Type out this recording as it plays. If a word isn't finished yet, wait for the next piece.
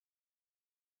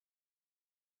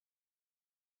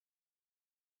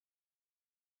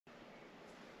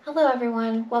Hello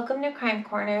everyone, welcome to Crime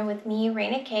Corner with me,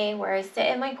 Raina K, where I sit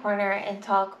in my corner and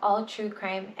talk all true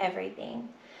crime everything.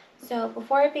 So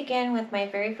before I begin with my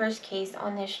very first case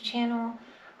on this channel,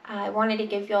 I wanted to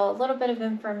give you all a little bit of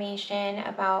information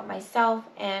about myself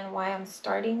and why I'm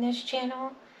starting this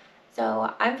channel.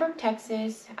 So I'm from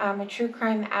Texas, I'm a true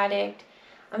crime addict.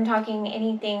 I'm talking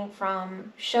anything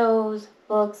from shows,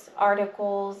 books,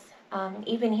 articles,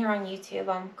 even here on YouTube.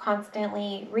 I'm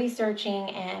constantly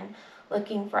researching and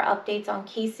looking for updates on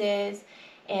cases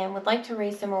and would like to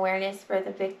raise some awareness for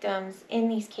the victims in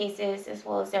these cases as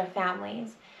well as their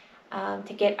families.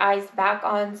 To get eyes back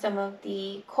on some of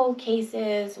the cold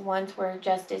cases, ones where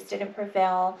justice didn't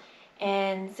prevail,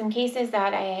 and some cases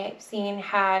that I have seen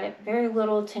had very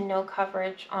little to no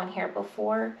coverage on here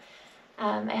before.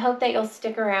 I hope that you'll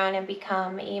stick around and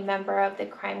become a member of the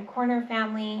Crime Corner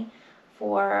family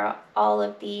for all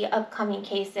of the upcoming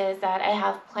cases that I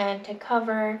have planned to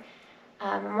cover.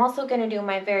 I'm also going to do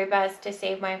my very best to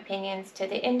save my opinions to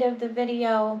the end of the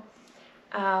video,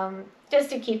 just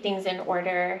to keep things in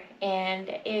order. And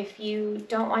if you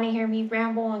don't want to hear me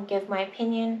ramble and give my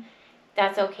opinion,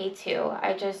 that's okay too.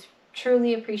 I just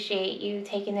truly appreciate you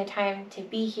taking the time to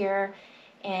be here.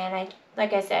 And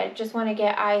like I said, just want to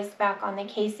get eyes back on the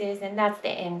cases, and that's the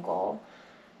end goal.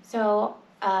 So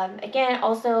again,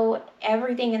 also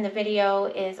everything in the video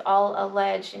is all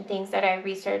alleged and things that I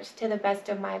researched to the best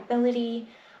of my ability,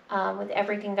 with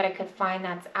everything that I could find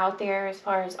that's out there as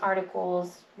far as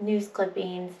articles, news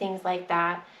clippings, things like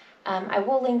that. I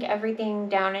will link everything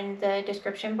down in the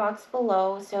description box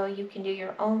below so you can do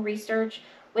your own research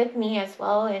with me as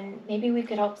well, and maybe we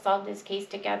could help solve this case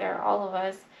together, all of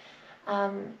us.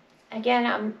 Um,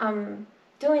 Again, I'm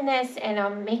doing this and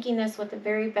I'm making this with the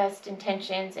very best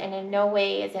intentions, and in no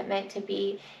way is it meant to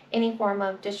be any form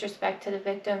of disrespect to the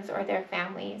victims or their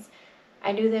families.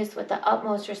 I do this with the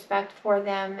utmost respect for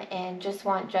them and just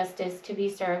want justice to be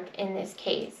served in this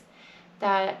case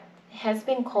that has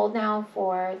been cold now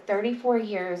for 34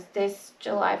 years, this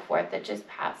July 4th that just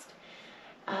passed.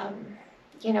 Um,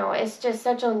 it's just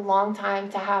such a long time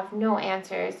to have no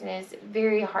answers, and it's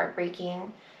very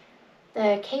heartbreaking.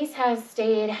 The case has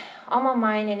stayed on my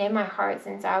mind and in my heart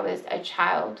since I was a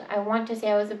child. I want to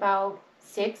say I was about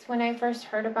 6 when I first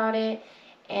heard about it,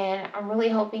 and I'm really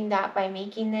hoping that by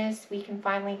making this, we can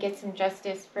finally get some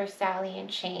justice for Sally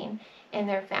and Shane and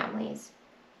their families.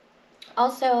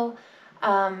 Also,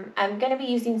 I'm going to be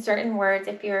using certain words.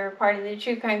 If you're part of the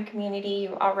true crime community,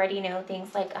 you already know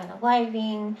things like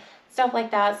unaliving, stuff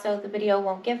like that, so the video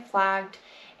won't get flagged.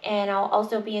 And I'll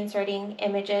also be inserting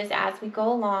images as we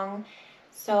go along.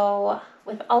 So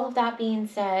with all of that being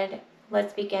said,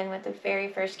 let's begin with the very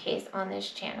first case on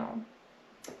this channel.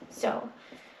 So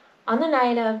on the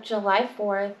night of July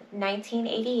 4th,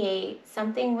 1988,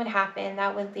 something would happen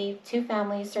that would leave two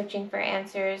families searching for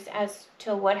answers as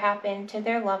to what happened to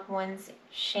their loved ones,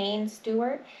 Shane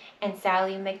Stewart and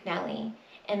Sally McNelly,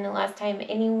 and the last time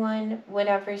anyone would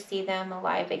ever see them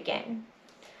alive again.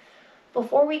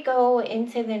 Before we go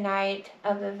into the night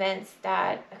of events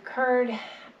that occurred,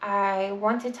 I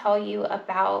want to tell you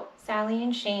about Sally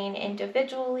and Shane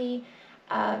individually,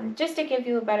 just to give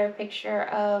you a better picture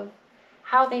of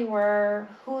how they were,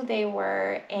 who they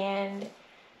were, and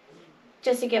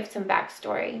just to give some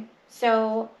backstory.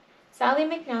 So Sally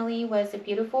McNelly was a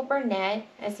beautiful brunette,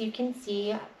 as you can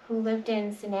see, who lived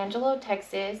in San Angelo,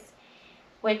 Texas,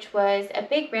 which was a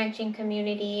big ranching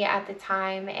community at the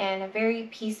time and a very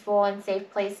peaceful and safe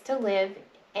place to live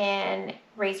and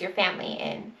raise your family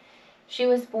in. She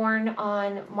was born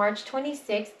on March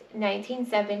 26,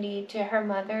 1970, to her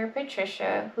mother,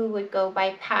 Patricia, who would go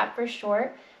by Pat for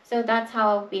short, so that's how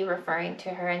I'll be referring to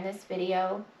her in this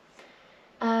video.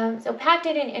 So Pat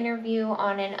did an interview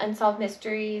on an Unsolved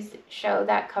Mysteries show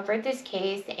that covered this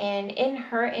case, and in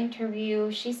her interview,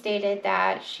 she stated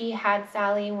that she had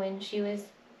Sally when she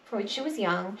was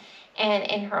young, and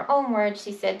in her own words,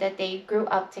 she said that they grew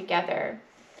up together.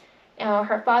 Now,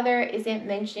 her father isn't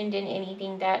mentioned in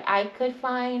anything that I could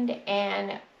find,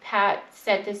 and Pat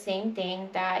said the same thing,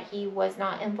 that he was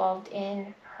not involved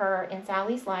in her and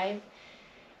Sally's life.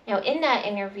 Now, in that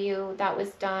interview that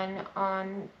was done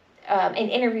on an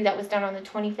interview that was done on the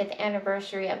 25th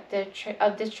anniversary of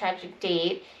this tragic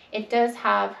date, it does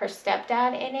have her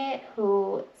stepdad in it,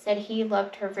 who said he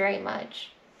loved her very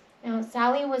much. Now,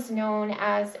 Sally was known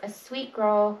as a sweet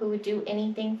girl who would do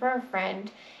anything for a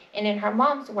friend, and in her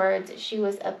mom's words, she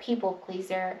was a people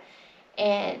pleaser,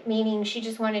 and meaning she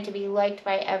just wanted to be liked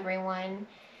by everyone.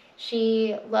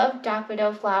 She loved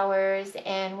daffodil flowers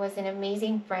and was an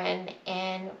amazing friend,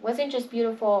 and wasn't just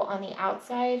beautiful on the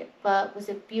outside, but was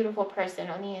a beautiful person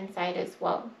on the inside as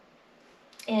well.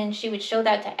 And she would show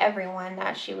that to everyone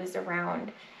that she was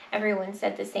around. Everyone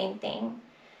said the same thing.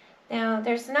 Now,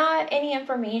 there's not any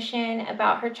information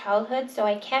about her childhood, so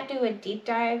I can't do a deep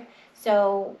dive.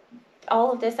 So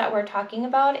all of this that we're talking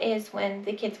about is when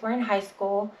the kids were in high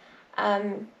school,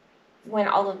 when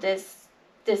all of this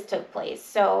took place.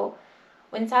 So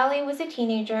when Sally was a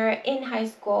teenager in high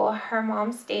school, her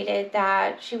mom stated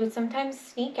that she would sometimes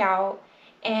sneak out,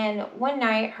 and one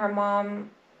night her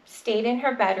mom stayed in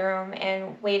her bedroom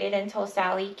and waited until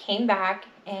Sally came back,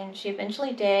 and she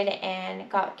eventually did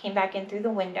and came back in through the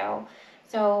window.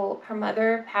 So her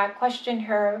mother had questioned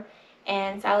her,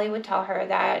 and Sally would tell her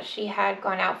that she had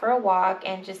gone out for a walk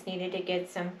and just needed to get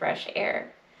some fresh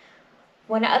air.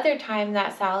 One other time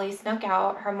that Sally snuck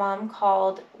out, her mom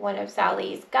called one of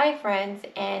Sally's guy friends,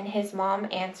 and his mom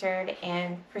answered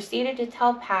and proceeded to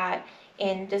tell Pat,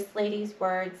 in this lady's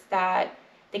words, that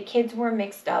the kids were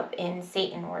mixed up in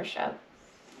Satan worship.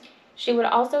 She would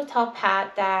also tell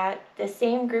Pat that the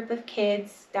same group of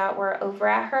kids that were over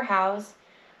at her house,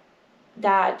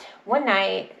 that one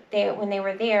night, when they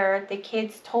were there, the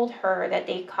kids told her that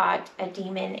they caught a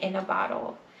demon in a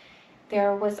bottle.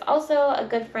 There was also a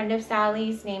good friend of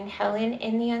Sally's named Helen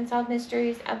in the Unsolved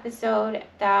Mysteries episode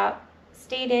that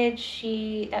stated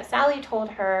that Sally told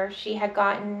her she had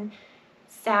gotten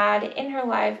sad in her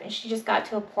life, and she just got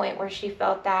to a point where she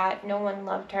felt that no one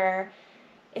loved her.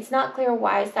 It's not clear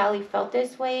why Sally felt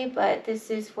this way, but this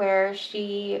is where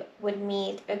she would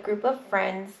meet a group of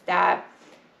friends that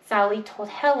Sally told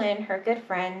Helen, her good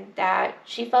friend, that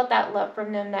she felt that love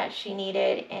from them that she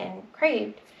needed and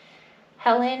craved.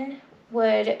 Helen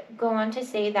would go on to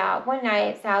say that one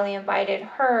night Sally invited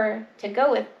her to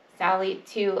go with Sally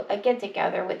to a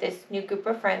get-together with this new group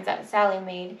of friends that Sally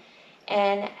made.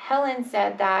 And Helen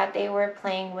said that they were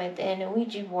playing with an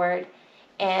Ouija board,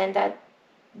 and that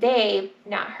they,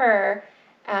 not her,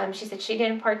 she said she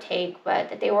didn't partake, but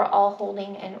that they were all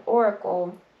holding an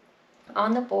oracle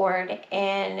on the board,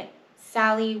 and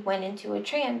Sally went into a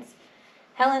trance.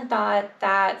 Helen thought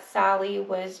that Sally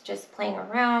was just playing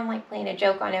around, like playing a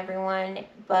joke on everyone,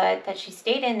 but that she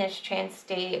stayed in this trance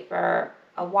state for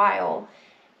a while.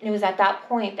 And it was at that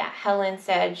point that Helen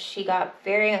said she got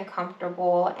very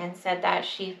uncomfortable and said that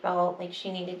she felt like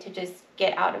she needed to just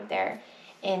get out of there.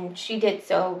 And she did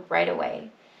so right away.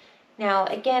 Now,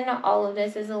 again, all of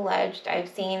this is alleged. I've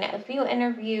seen a few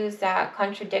interviews that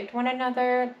contradict one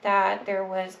another, that there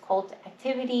was cult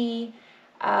activity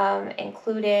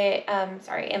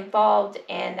involved,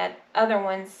 and that other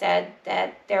ones said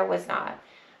that there was not.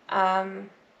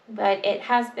 But it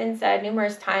has been said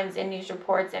numerous times in news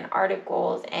reports and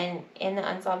articles and in the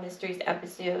Unsolved Mysteries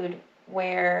episode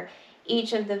where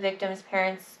each of the victims'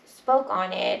 parents spoke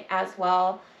on it as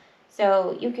well.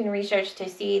 So you can research to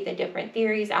see the different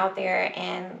theories out there.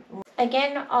 And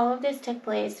again, all of this took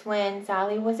place when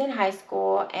Sally was in high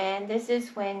school, and this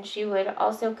is when she would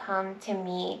also come to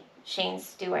meet Shane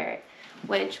Stewart,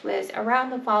 which was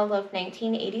around the fall of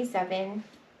 1987.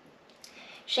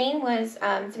 Shane was,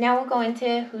 so now we'll go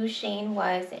into who Shane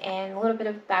was and a little bit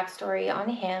of backstory on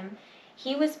him.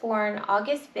 He was born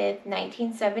August 5th,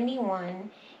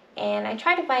 1971, and I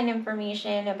tried to find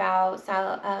information about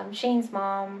Shane's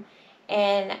mom,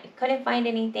 and I couldn't find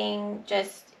anything,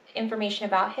 just information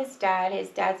about his dad. His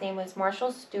dad's name was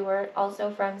Marshall Stewart,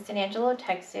 also from San Angelo,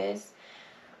 Texas.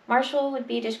 Marshall would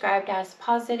be described as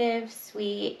positive,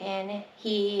 sweet, and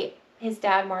his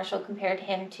dad, Marshall, compared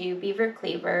him to Beaver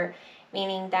Cleaver,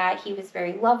 meaning that he was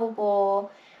very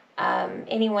lovable.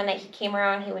 Anyone that he came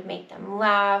around, he would make them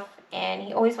laugh, and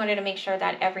he always wanted to make sure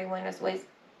that everyone was always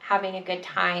having a good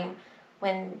time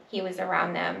when he was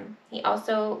around them. He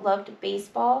also loved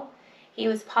baseball. He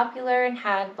was popular and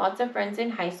had lots of friends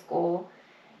in high school.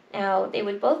 Now, they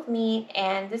would both meet,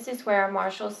 and this is where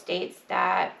Marshall states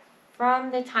that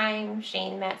from the time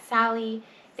Shane met Sally,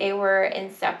 they were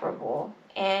inseparable,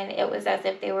 and it was as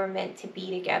if they were meant to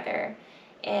be together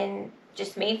and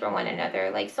just made for one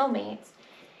another like soulmates.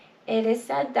 It is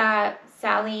said that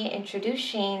Sally introduced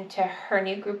Shane to her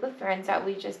new group of friends that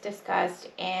we just discussed,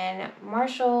 and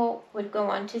Marshall would go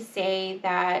on to say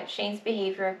that Shane's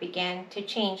behavior began to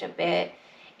change a bit,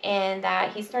 and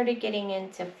that he started getting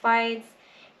into fights,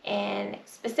 and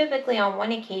specifically on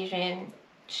one occasion,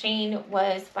 Shane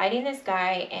was fighting this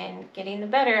guy and getting the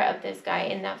better of this guy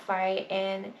in that fight,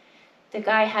 and the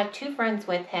guy had two friends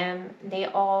with him. They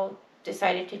all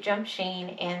decided to jump Shane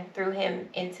and threw him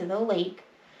into the lake.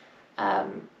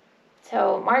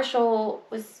 So Marshall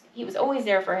was always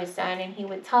there for his son, and he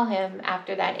would tell him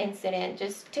after that incident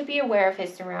just to be aware of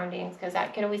his surroundings, because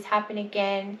that could always happen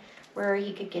again, where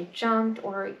he could get jumped,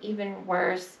 or even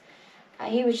worse.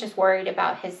 He was just worried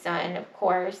about his son, of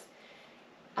course.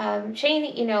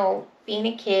 Shane, being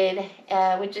a kid,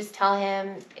 would just tell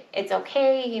him it's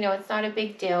okay, it's not a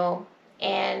big deal.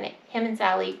 And him and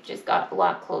Sally just got a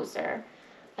lot closer.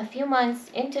 A few months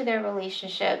into their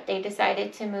relationship, they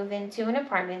decided to move into an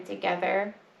apartment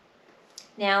together.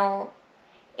 Now,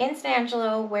 in San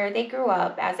Angelo, where they grew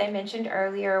up, as I mentioned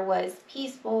earlier, was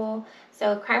peaceful.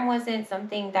 So crime wasn't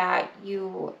something that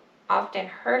you often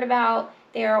heard about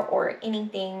there or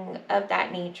anything of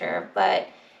that nature. But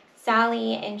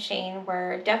Sally and Shane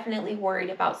were definitely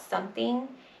worried about something.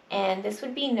 And this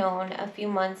would be known a few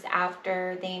months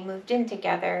after they moved in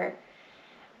together.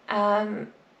 Um,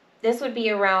 this would be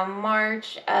around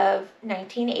March of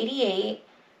 1988,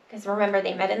 because remember,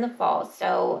 they met in the fall.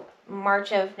 So,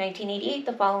 March of 1988,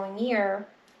 the following year,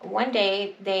 one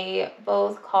day they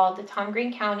both called the Tom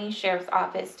Green County Sheriff's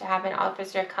Office to have an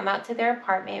officer come out to their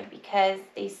apartment because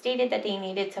they stated that they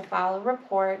needed to file a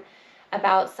report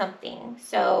about something.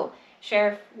 So,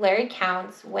 Sheriff Larry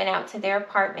Counts went out to their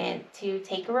apartment to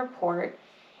take a report,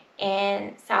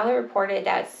 and Sally reported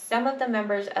that some of the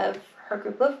members of her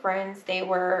group of friends they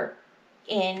were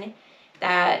in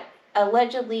that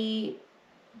allegedly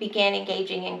began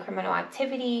engaging in criminal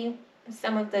activity.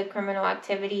 Some of the criminal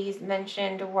activities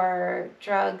mentioned were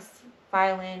drugs,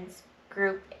 violence,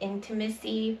 group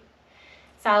intimacy.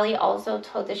 Sally also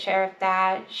told the sheriff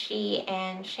that she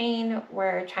and Shane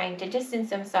were trying to distance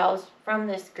themselves from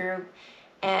this group,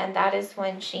 and that is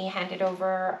when she handed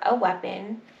over a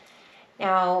weapon.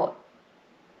 Now,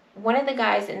 one of the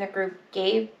guys in the group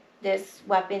gave this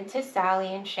weapon to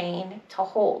Sally and Shane to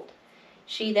hold.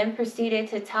 She then proceeded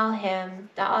to tell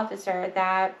him, the officer,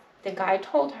 that the guy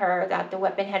told her that the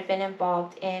weapon had been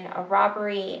involved in a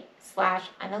robbery slash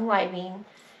unaliving.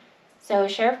 So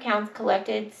Sheriff Counts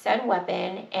collected said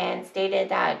weapon and stated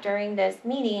that during this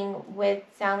meeting with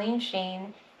Sally and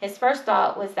Shane, his first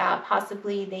thought was that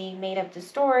possibly they made up the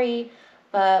story,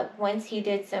 but once he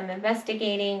did some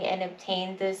investigating and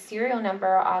obtained the serial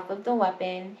number off of the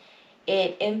weapon,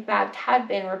 it in fact had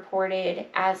been reported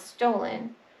as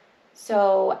stolen.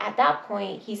 So at that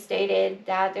point, he stated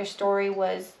that their story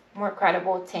was more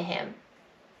credible to him.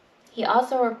 He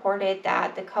also reported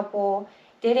that the couple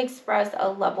did express a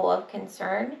level of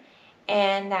concern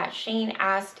and that Shane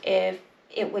asked if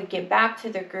it would get back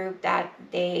to the group that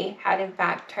they had in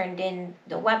fact turned in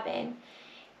the weapon.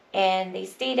 And they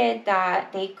stated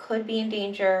that they could be in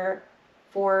danger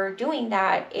for doing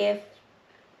that if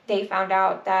they found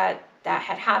out that that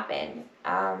had happened.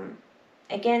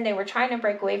 Again, they were trying to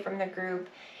break away from the group,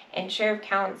 and Sheriff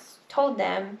Counts told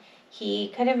them he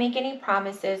couldn't make any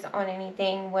promises on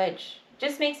anything, which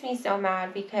just makes me so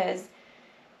mad because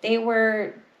they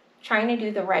were trying to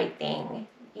do the right thing,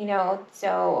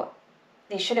 so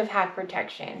they should have had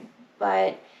protection.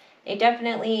 But they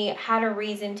definitely had a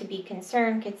reason to be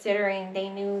concerned considering they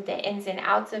knew the ins and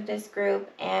outs of this group,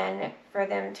 and for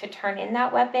them to turn in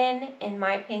that weapon, in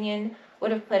my opinion,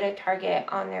 would have put a target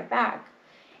on their back.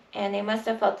 And they must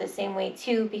have felt the same way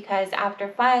too, because after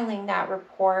filing that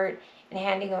report and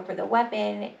handing over the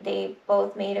weapon, they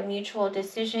both made a mutual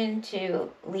decision to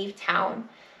leave town.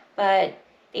 But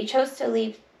they chose to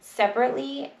leave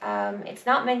separately. It's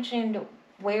not mentioned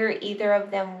where either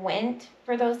of them went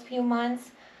for those few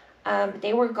months.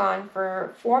 They were gone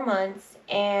for 4 months,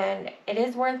 and it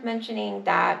is worth mentioning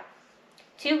that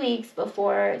 2 weeks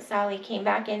before Sally came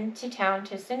back into town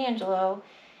to San Angelo,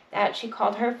 that she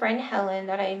called her friend Helen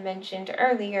that I mentioned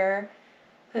earlier,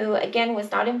 who again was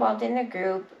not involved in the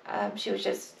group. She was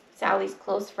just Sally's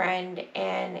close friend,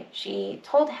 and she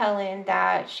told Helen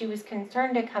that she was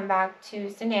concerned to come back to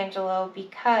San Angelo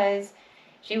because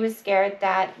she was scared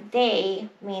that they,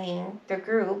 meaning the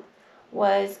group,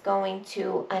 was going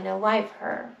to unalive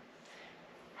her.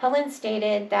 Helen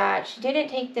stated that she didn't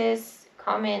take this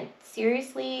comment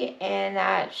seriously and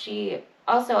that she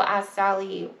also asked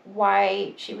Sally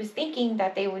why she was thinking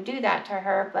that they would do that to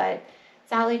her, but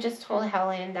Sally just told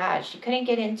Helen that she couldn't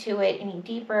get into it any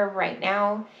deeper right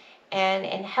now, and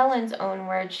in Helen's own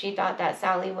words, she thought that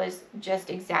Sally was just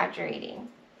exaggerating.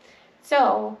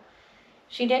 So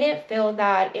she didn't feel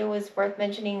that it was worth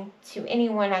mentioning to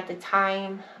anyone at the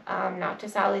time, not to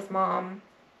Sally's mom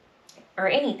or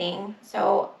anything.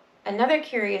 So another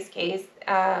curious thing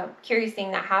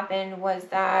that happened was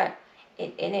that,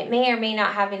 and it may or may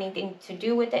not have anything to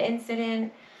do with the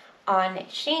incident, on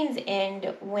Shane's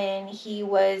end, when he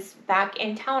was back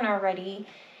in town already,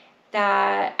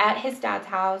 that at his dad's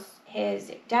house,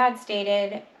 his dad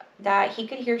stated that he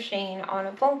could hear Shane on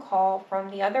a phone call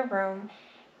from the other room,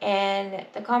 and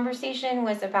the conversation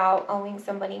was about owing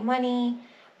somebody money,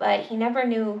 but he never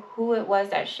knew who it was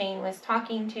that Shane was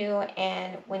talking to,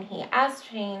 and when he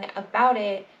asked Shane about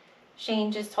it,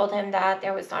 Shane just told him that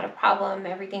there was not a problem,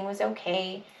 everything was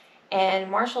okay.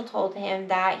 And Marshall told him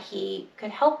that he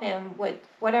could help him with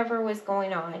whatever was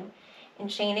going on.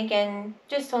 And Shane again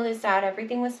just told his dad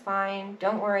everything was fine,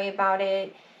 don't worry about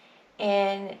it,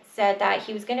 and said that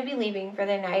he was going to be leaving for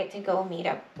the night to go meet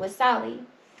up with Sally,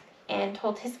 and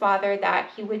told his father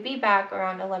that he would be back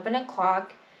around 11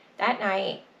 o'clock that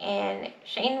night. And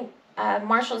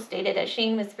Marshall stated that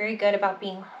Shane was very good about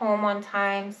being home on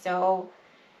time, so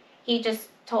he just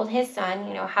told his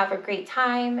son, have a great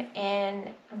time. And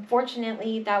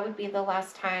unfortunately, that would be the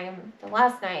last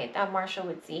night that Marshall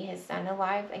would see his son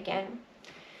alive again.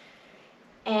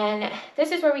 And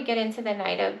this is where we get into the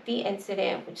night of the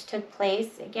incident, which took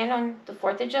place again on the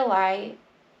 4th of July.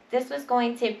 This was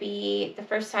going to be the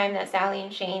first time that Sally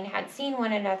and Shane had seen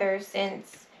one another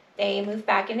since they moved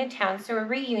back into town, so a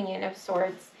reunion of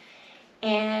sorts.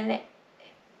 And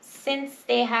since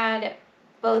they had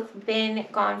both been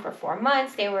gone for 4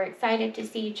 months, they were excited to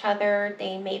see each other.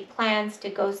 They made plans to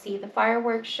go see the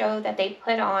fireworks show that they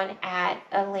put on at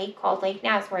a lake called Lake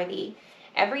Nasworthy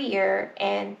every year,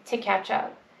 and to catch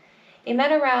up. They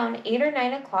met around 8 or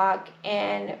 9 o'clock,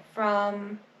 and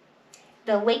from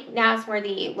the Lake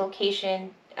Nasworthy location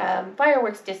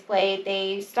fireworks display,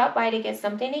 they stopped by to get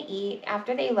something to eat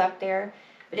after they left there,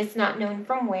 but it's not known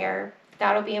from where.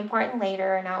 That'll be important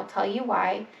later, and I'll tell you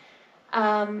why.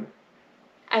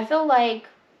 I feel like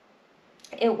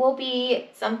it will be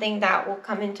something that will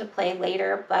come into play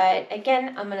later, but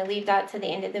again, I'm going to leave that to the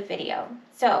end of the video.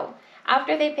 So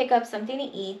after they pick up something to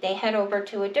eat, they head over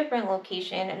to a different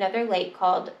location, another lake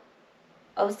called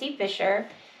O.C. Fisher,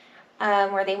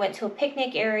 where they went to a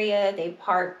picnic area. They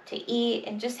parked to eat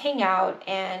and just hang out,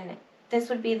 and this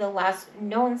would be the last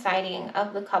known sighting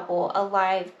of the couple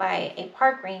alive by a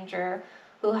park ranger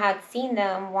who had seen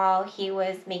them while he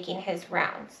was making his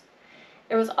rounds.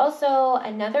 There was also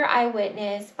another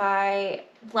eyewitness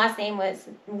last name was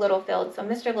Littlefield. So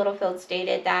Mr. Littlefield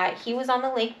stated that he was on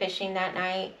the lake fishing that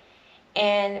night,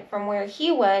 and from where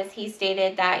he was, he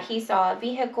stated that he saw a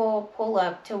vehicle pull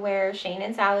up to where Shane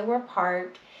and Sally were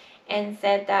parked, and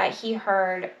said that he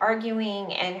heard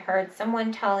arguing and heard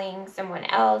someone telling someone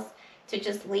else to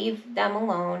just leave them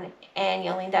alone, and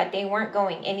yelling that they weren't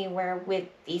going anywhere with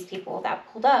these people that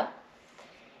pulled up.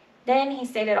 Then he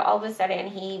stated all of a sudden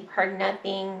he heard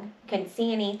nothing, couldn't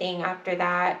see anything after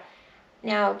that.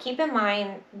 Now, keep in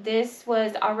mind, this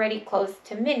was already close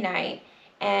to midnight,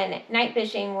 and night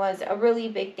fishing was a really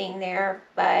big thing there,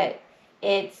 but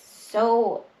it's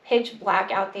so pitch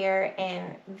black out there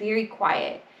and very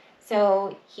quiet.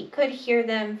 So he could hear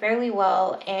them fairly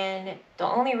well, and the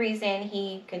only reason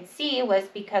he could see was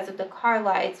because of the car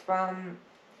lights from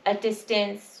a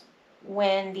distance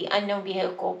when the unknown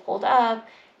vehicle pulled up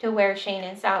to where Shane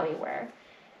and Sally were.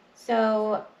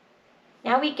 So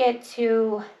now we get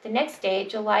to the next day,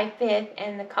 July 5th,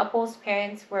 and the couple's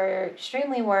parents were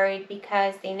extremely worried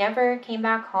because they never came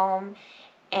back home.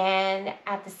 And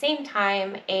at the same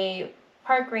time, a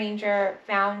park ranger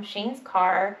found Shane's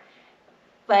car,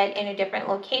 but in a different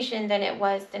location than it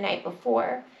was the night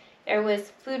before. There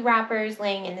was food wrappers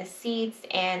laying in the seats,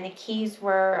 and the keys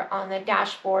were on the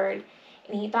dashboard,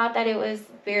 and he thought that it was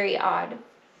very odd.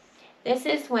 This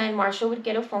is when Marshall would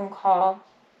get a phone call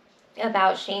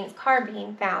about Shane's car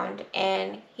being found,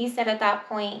 and he said at that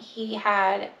point he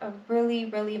had a really,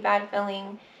 really bad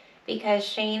feeling because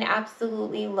Shane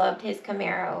absolutely loved his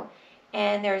Camaro,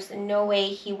 and there's no way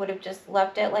he would have just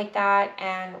left it like that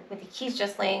and with the keys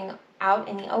just laying out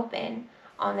in the open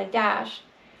on the dash.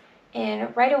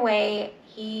 And right away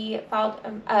he filed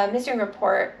a missing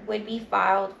report would be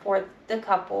filed for the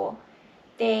couple.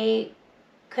 They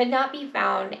could not be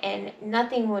found, and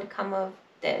nothing would come of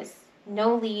this.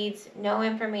 No leads, no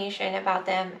information about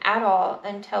them at all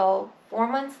until 4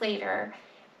 months later,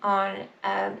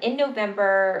 in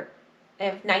November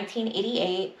of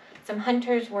 1988, some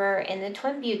hunters were in the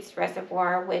Twin Buttes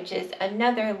Reservoir, which is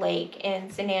another lake in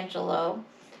San Angelo.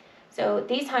 So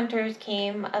these hunters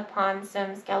came upon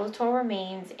some skeletal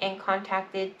remains and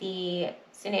contacted the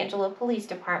San Angelo Police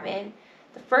Department.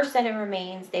 The first set of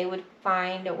remains they would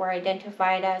find were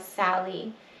identified as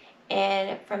Sally.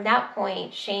 And from that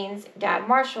point, Shane's dad,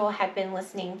 Marshall, had been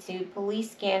listening to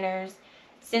police scanners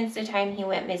since the time he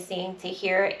went missing to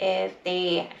hear if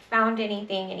they found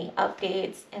anything, any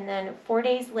updates. And then 4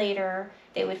 days later,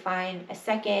 they would find a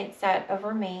second set of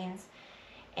remains.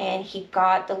 And he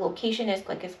got the location as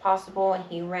quick as possible, and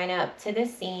he ran up to the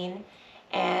scene.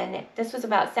 And this was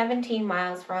about 17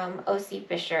 miles from O.C.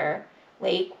 Fisher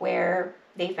Lake, where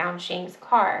they found Shane's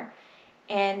car.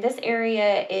 And this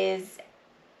area is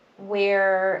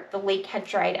where the lake had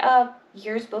dried up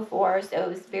years before, so it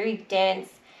was very dense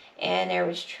and there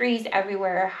was trees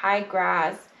everywhere, high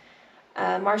grass.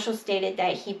 Marshall stated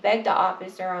that he begged the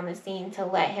officer on the scene to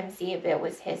let him see if it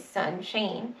was his son,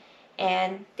 Shane.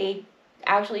 And they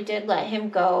actually did let him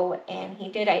go, and he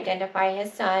did identify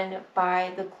his son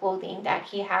by the clothing that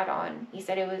he had on. He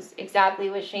said it was exactly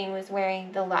what Shane was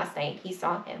wearing the last night he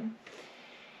saw him.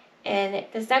 And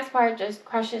this next part just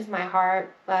crushes my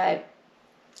heart, but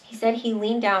he said he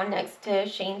leaned down next to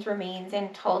Shane's remains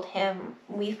and told him,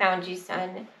 "We found you,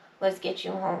 son. Let's get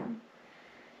you home."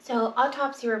 So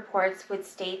autopsy reports would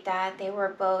state that they were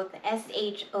both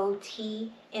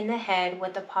SHOT in the head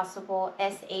with a possible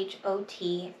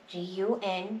SHOT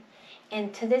GUN.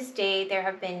 And to this day, there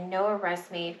have been no arrests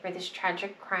made for this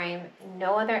tragic crime,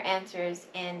 no other answers,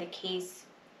 and the case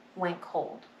went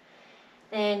cold.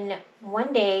 Then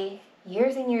one day,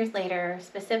 years and years later,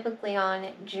 specifically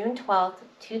on June 12th,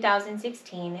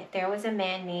 2016, there was a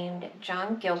man named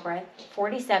John Gilbreth,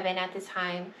 47 at the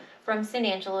time, from San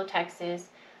Angelo, Texas,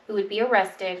 who would be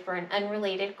arrested for an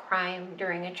unrelated crime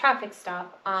during a traffic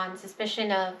stop on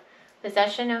suspicion of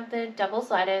possession of the devil's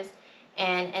lettuce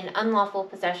and an unlawful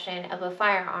possession of a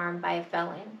firearm by a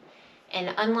felon,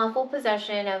 an unlawful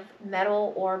possession of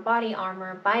metal or body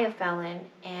armor by a felon,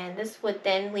 and this would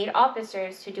then lead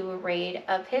officers to do a raid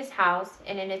of his house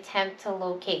in an attempt to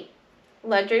locate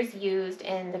ledgers used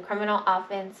in the criminal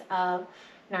offense of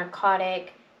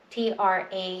narcotic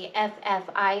trafficking,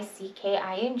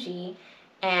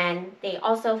 and they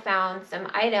also found some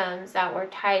items that were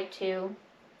tied to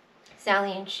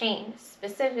Sally and Shane.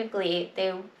 Specifically,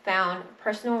 they found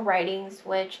personal writings,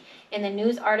 which in the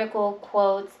news article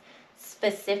quotes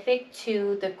specific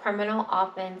to the criminal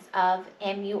offense of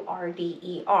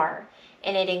murder,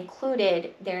 and it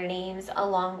included their names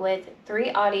along with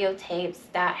 3 audio tapes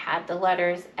that had the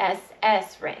letters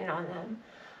SS written on them.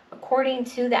 According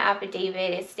to the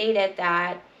affidavit, it stated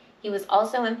that he was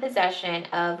also in possession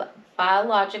of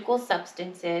biological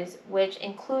substances, which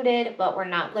included but were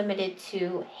not limited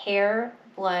to hair,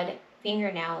 blood,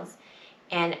 fingernails,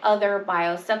 and other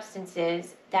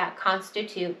biosubstances that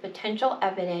constitute potential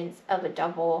evidence of a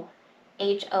double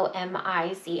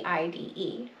homicide,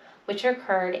 which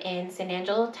occurred in San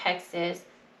Angelo, Texas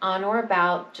on or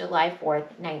about July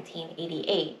 4th,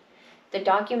 1988. The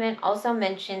document also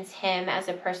mentions him as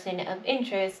a person of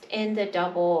interest in the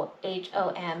double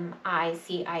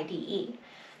homicide.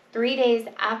 3 days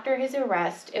after his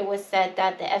arrest, it was said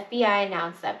that the FBI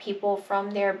announced that people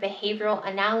from their behavioral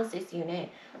analysis unit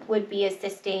would be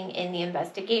assisting in the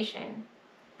investigation.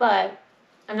 But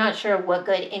I'm not sure what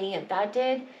good any of that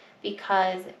did,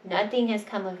 because nothing has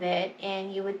come of it,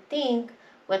 and you would think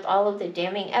with all of the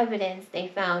damning evidence they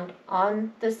found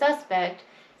on the suspect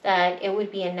that it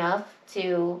would be enough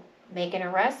to make an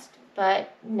arrest,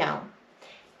 but no.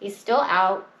 He's still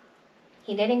out.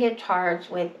 He didn't get charged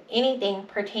with anything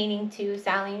pertaining to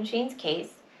Sally and Shane's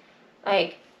case.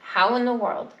 Like, how in the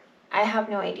world? I have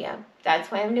no idea.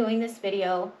 That's why I'm doing this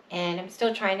video, and I'm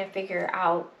still trying to figure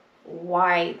out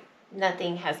why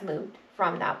nothing has moved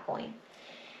from that point.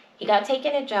 He got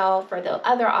taken to jail for the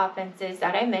other offenses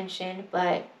that I mentioned,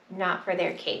 but not for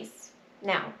their case.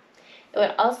 Now, it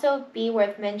would also be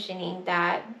worth mentioning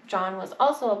that John was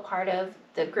also a part of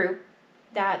the group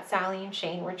that Sally and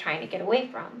Shane were trying to get away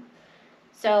from.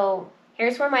 So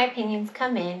here's where my opinions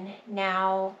come in.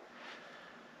 Now,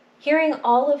 hearing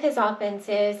all of his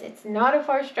offenses, it's not a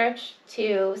far stretch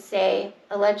to say,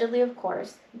 allegedly of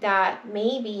course, that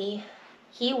maybe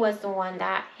he was the one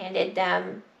that handed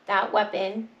them that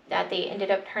weapon that they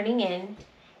ended up turning in.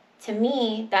 To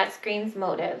me, that screams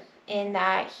motive, in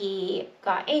that he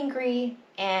got angry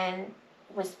and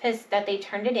was pissed that they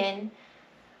turned it in.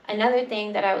 Another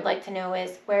thing that I would like to know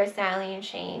is where Sally and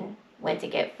Shane went to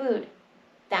get food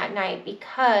that night,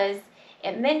 because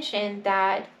it mentioned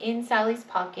that in Sally's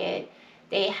pocket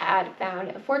they had found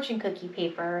a fortune cookie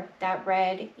paper that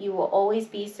read, "You will always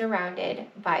be surrounded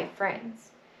by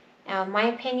friends." Now, in my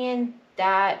opinion,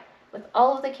 that with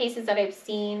all of the cases that I've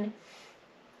seen,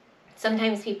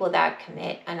 sometimes people that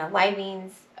commit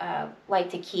unalivings like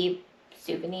to keep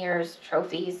souvenirs,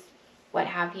 trophies, what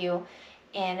have you,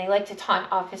 and they like to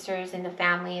taunt officers and the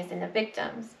families and the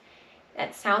victims.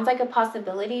 That sounds like a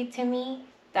possibility to me,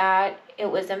 that it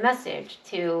was a message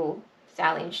to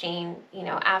Sally and Shane,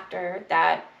 after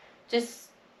that, just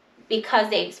because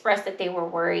they expressed that they were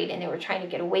worried and they were trying to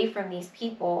get away from these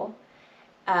people.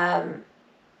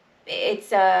 It's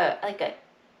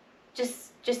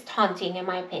just taunting, in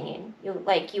my opinion.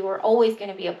 You were always going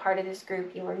to be a part of this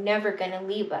group. You were never going to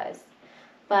leave us.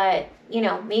 But,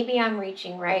 maybe I'm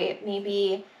reaching, right?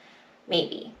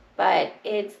 Maybe. But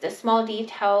it's the small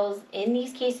details in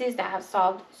these cases that have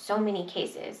solved so many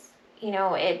cases.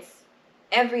 it's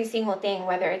every single thing,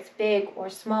 whether it's big or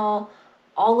small,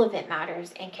 all of it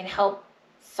matters and can help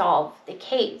solve the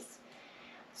case.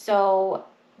 So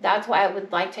that's why I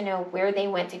would like to know where they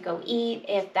went to go eat.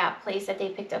 If that place that they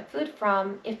picked up food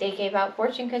from, if they gave out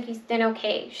fortune cookies, then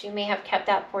okay, she may have kept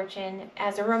that fortune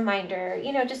as a reminder,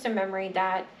 just a memory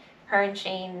that her and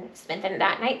Shane spent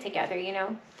that night together.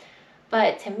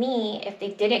 But to me, if they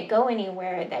didn't go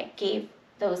anywhere that gave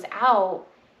those out,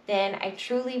 then I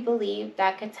truly believe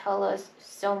that could tell us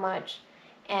so much.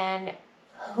 And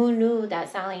who knew that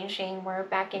Sally and Shane were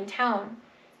back in town?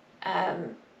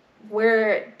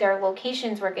 Where their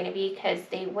locations were going to be, because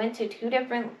they went to three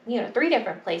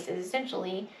different places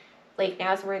essentially, Lake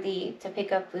Nasworthy to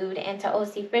pick up food and to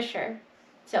O.C. Fisher.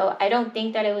 So I don't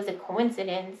think that it was a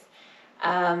coincidence,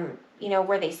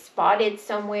 where they spotted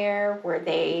somewhere, where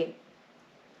they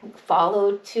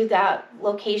followed to that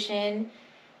location,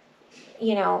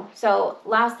 So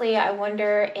lastly, I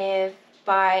wonder if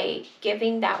by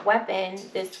giving Sally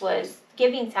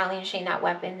and Shane that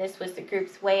weapon, this was the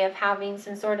group's way of having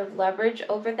some sort of leverage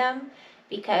over them,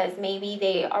 because maybe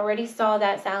they already saw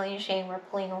that Sally and Shane were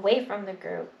pulling away from the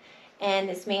group, and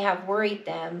this may have worried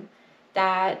them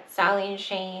that Sally and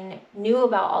Shane knew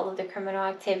about all of the criminal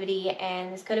activity,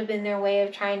 and this could have been their way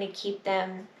of trying to keep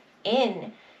them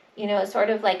in, sort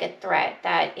of like a threat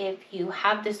that if you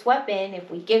have this weapon,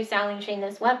 if we give Sally and Shane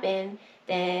this weapon,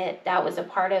 then that was a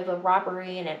part of a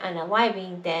robbery and an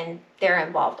unaliving, then they're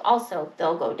involved also.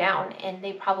 They'll go down. And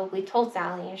they probably told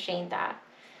Sally and Shane that.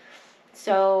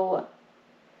 So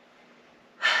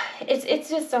it's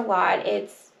just a lot.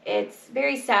 It's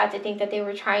very sad to think that they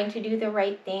were trying to do the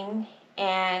right thing.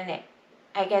 And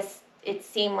I guess it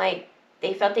seemed like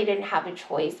they felt they didn't have a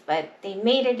choice, but they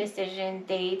made a decision.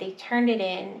 They turned it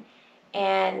in,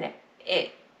 and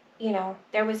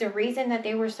there was a reason that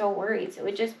they were so worried. So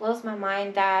it just blows my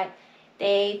mind that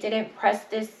they didn't press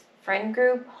this friend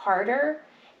group harder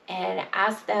and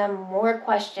ask them more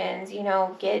questions,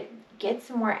 get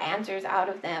some more answers out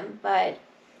of them. But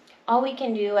all we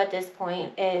can do at this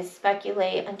point is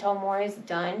speculate until more is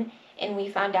done and we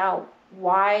find out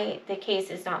why the case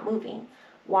is not moving,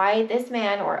 why this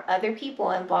man or other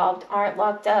people involved aren't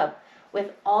locked up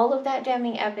with all of that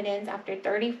damning evidence after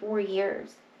 34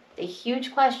 years. The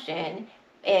huge question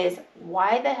is,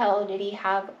 why the hell did he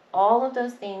have all of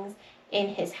those things in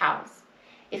his house?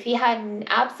 If he had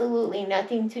absolutely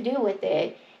nothing to do with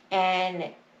it, and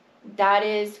that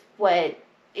is what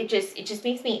it just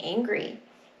makes me angry.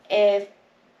 If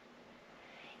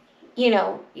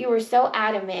you were so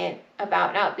adamant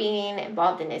about not being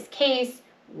involved in this case,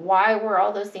 why were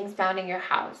all those things found in your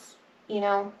house?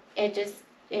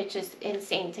 It's just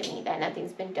insane to me that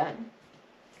nothing's been done.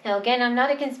 Now, again, I'm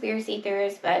not a conspiracy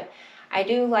theorist, but I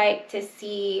do like to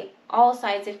see all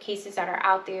sides of cases that are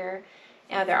out there.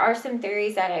 Now, there are some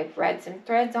theories that I've read some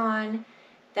threads on,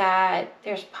 that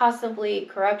there's possibly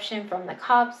corruption from the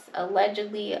cops,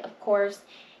 allegedly, of course,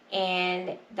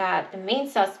 and that the main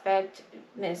suspect,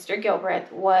 Mr.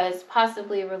 Gilbreth, was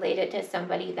possibly related to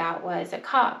somebody that was a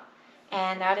cop.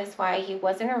 And that is why he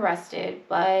wasn't arrested.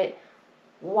 But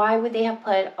why would they have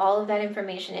put all of that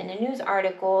information in the news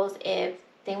articles if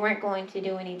they weren't going to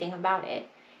do anything about it?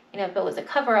 If it was a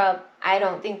cover-up, I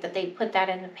don't think that they'd put that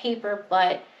in the paper.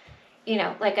 But,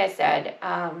 like I said,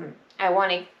 I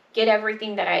want to get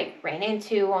everything that I ran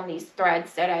into on these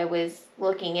threads that I was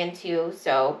looking into.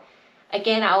 So,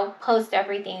 again, I'll post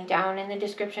everything down in the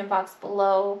description box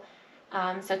below.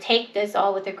 So take this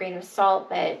all with a grain of salt,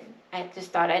 but I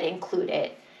just thought I'd include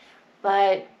it.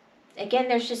 But again,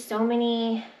 there's just too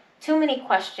many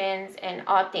questions and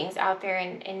odd things out there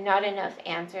and not enough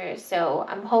answers. So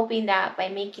I'm hoping that by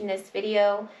making this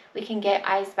video, we can get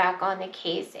eyes back on the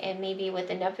case, and maybe with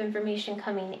enough information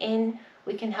coming in,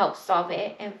 we can help solve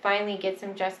it and finally get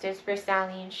some justice for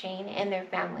Sally and Shane and their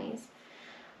families.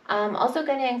 I'm also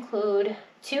going to include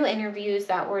 2 interviews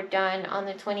that were done on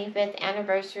the 25th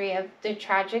anniversary of the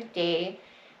tragic day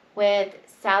with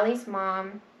Sally's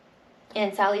mom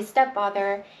and Sally's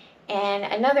stepfather, and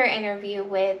another interview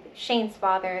with Shane's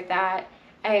father that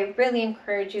I really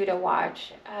encourage you to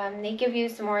watch. They give you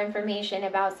some more information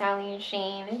about Sally and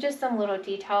Shane and just some little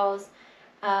details.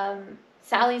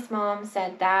 Sally's mom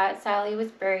said that Sally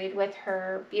was buried with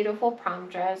her beautiful prom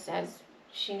dress, as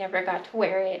she never got to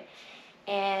wear it,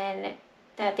 and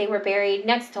that they were buried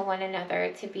next to one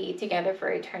another to be together for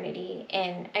eternity.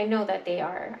 And I know that they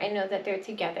are. I know that they're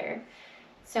together.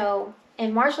 So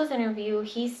in Marshall's interview,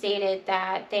 he stated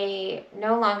that they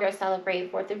no longer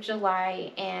celebrate 4th of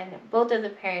July, and both of the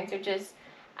parents are just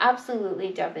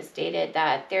absolutely devastated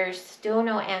that there's still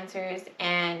no answers,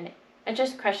 and it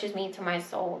just crushes me to my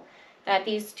soul that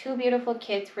these two beautiful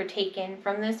kids were taken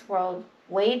from this world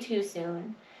way too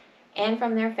soon and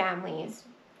from their families.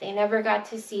 They never got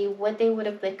to see what they would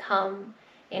have become.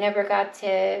 They never got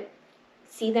to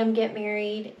see them get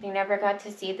married. They never got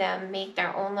to see them make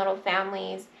their own little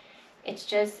families.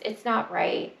 It's not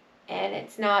right. And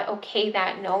it's not okay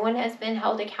that no one has been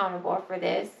held accountable for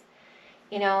this.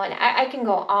 And I can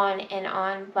go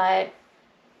on, but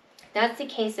that's the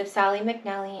case of Sally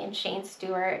McNelly and Shane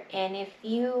Stewart. And if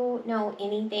you know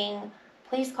anything,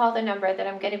 please call the number that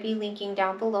I'm going to be linking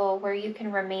down below, where you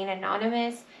can remain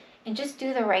anonymous and just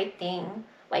do the right thing,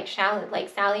 like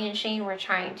Sally and Shane were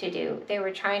trying to do. They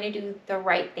were trying to do the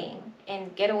right thing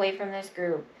and get away from this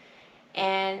group.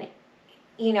 And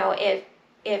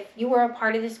if you were a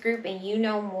part of this group and you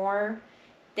know more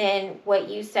than what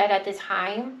you said at the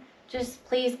time, just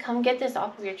please come get this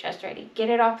off of your chest already. Get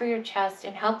it off of your chest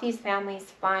and help these families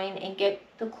find and get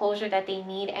the closure that they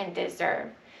need and deserve.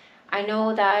 I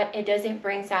know that it doesn't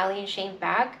bring Sally and Shane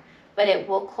back, but it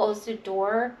will close the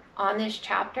door on this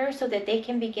chapter so that they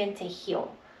can begin to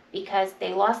heal, because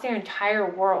they lost their entire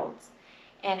worlds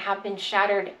and have been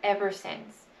shattered ever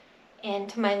since. And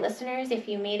to my listeners, if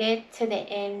you made it to the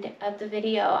end of the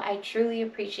video, I truly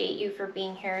appreciate you for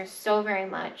being here so very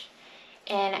much.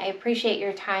 And I appreciate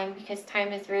your time, because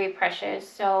time is very precious.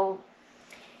 So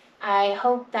I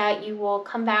hope that you will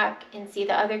come back and see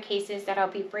the other cases that I'll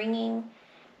be bringing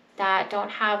that don't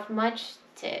have much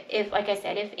like I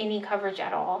said, if any coverage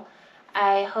at all.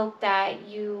 I hope that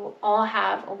you all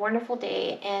have a wonderful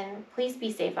day, and please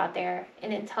be safe out there.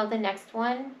 And until the next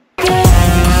one,